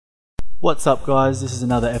What's up guys, this is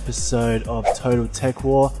another episode of Total Tech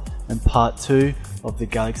War and part 2 of the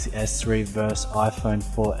Galaxy S3 vs iPhone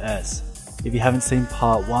 4S. If you haven't seen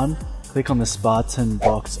part 1, click on the Spartan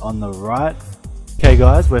box on the right. Okay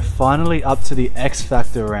guys, we're finally up to the X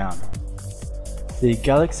Factor round. The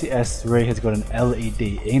Galaxy S3 has got an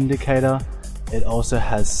LED indicator. It also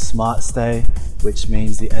has Smart Stay, which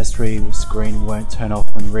means the S3 screen won't turn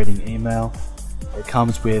off when reading email. It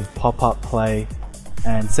comes with pop-up play,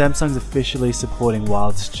 and Samsung's officially supporting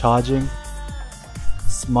wireless charging.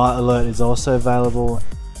 Smart Alert is also available,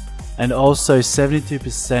 and also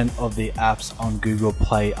 72% of the apps on Google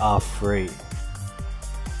Play are free.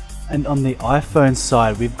 And on the iPhone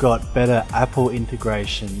side, we've got better Apple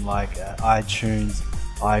integration like iTunes,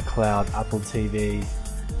 iCloud, Apple TV.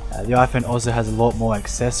 The iPhone also has a lot more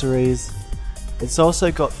accessories. It's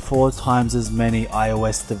also got 4 times as many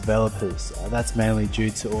iOS developers. That's mainly due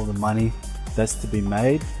to all the money that's to be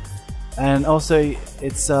made, and also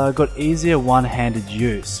it's got easier one-handed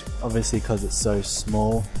use, obviously because it's so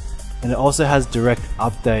small, and it also has direct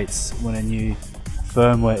updates when a new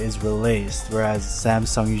firmware is released, whereas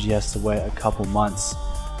Samsung usually has to wait a couple months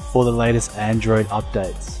for the latest Android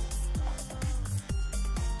updates.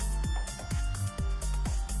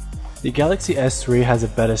 The Galaxy S3 has a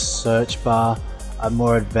better search bar, a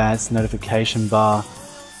more advanced notification bar,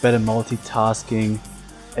 better multitasking.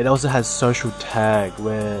 It also has social tag,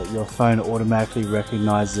 where your phone automatically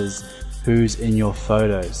recognizes who's in your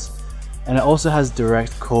photos. And it also has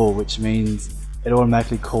direct call, which means it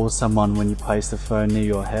automatically calls someone when you place the phone near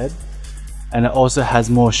your head. And it also has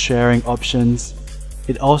more sharing options.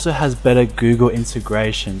 It also has better Google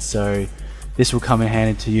integration, so this will come in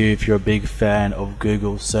handy to you if you're a big fan of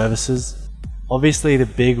Google services. Obviously the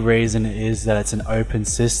big reason is that it's an open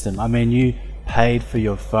system. I mean, you paid for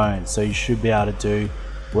your phone, so you should be able to do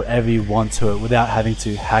whatever you want to it without having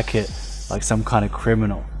to hack it like some kind of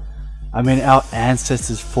criminal. I mean, our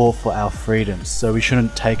ancestors fought for our freedoms, so we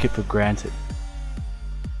shouldn't take it for granted.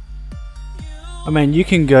 I mean, you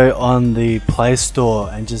can go on the Play Store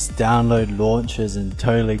and just download launchers and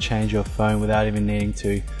totally change your phone without even needing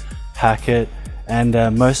to hack it,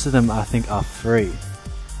 and most of them I think are free.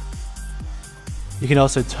 You can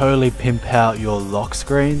also totally pimp out your lock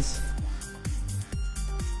screens.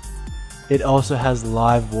 It also has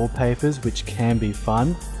live wallpapers, which can be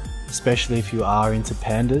fun, especially if you are into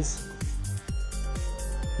pandas.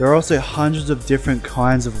 There are also hundreds of different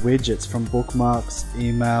kinds of widgets, from bookmarks,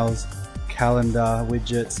 emails, calendar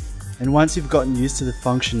widgets, and once you've gotten used to the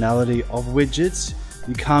functionality of widgets,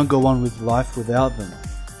 you can't go on with life without them.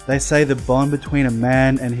 They say the bond between a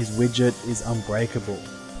man and his widget is unbreakable.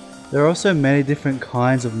 There are also many different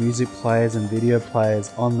kinds of music players and video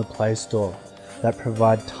players on the Play Store that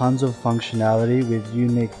provide tons of functionality with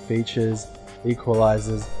unique features,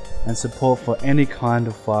 equalizers, and support for any kind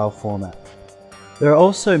of file format. There are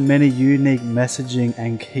also many unique messaging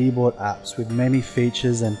and keyboard apps with many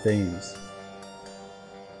features and themes.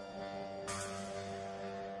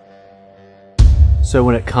 So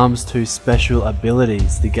when it comes to special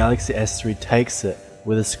abilities, the Galaxy S3 takes it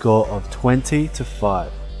with a score of 20 to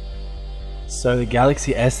 5. So the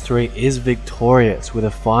Galaxy S3 is victorious with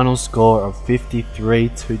a final score of 53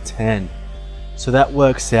 to 10. So that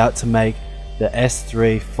works out to make the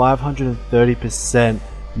S3 530%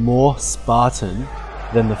 more Spartan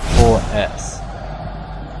than the 4S.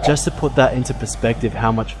 Just to put that into perspective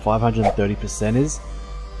how much 530% is,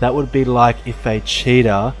 that would be like if a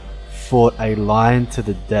cheetah fought a lion to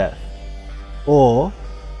the death, or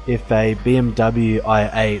if a BMW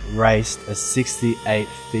i8 raced a 68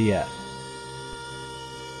 Fiat.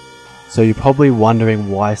 So you're probably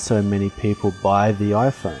wondering why so many people buy the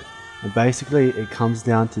iPhone, and basically it comes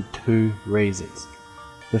down to 2 reasons.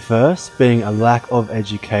 The first being a lack of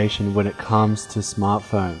education when it comes to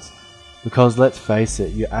smartphones, because let's face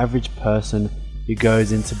it, your average person who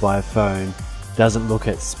goes in to buy a phone doesn't look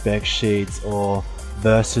at spec sheets or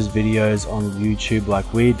versus videos on YouTube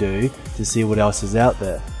like we do to see what else is out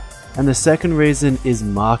there. And the second reason is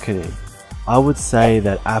marketing. I would say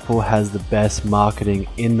that Apple has the best marketing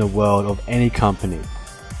in the world of any company,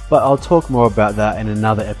 but I'll talk more about that in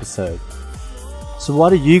another episode. So why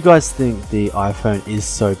do you guys think the iPhone is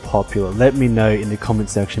so popular? Let me know in the comment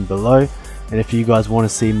section below, and if you guys want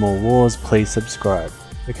to see more wars, please subscribe.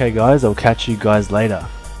 Okay guys, I'll catch you guys later.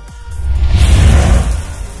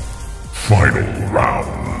 Final round.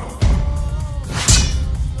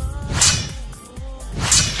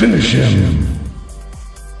 Finish him.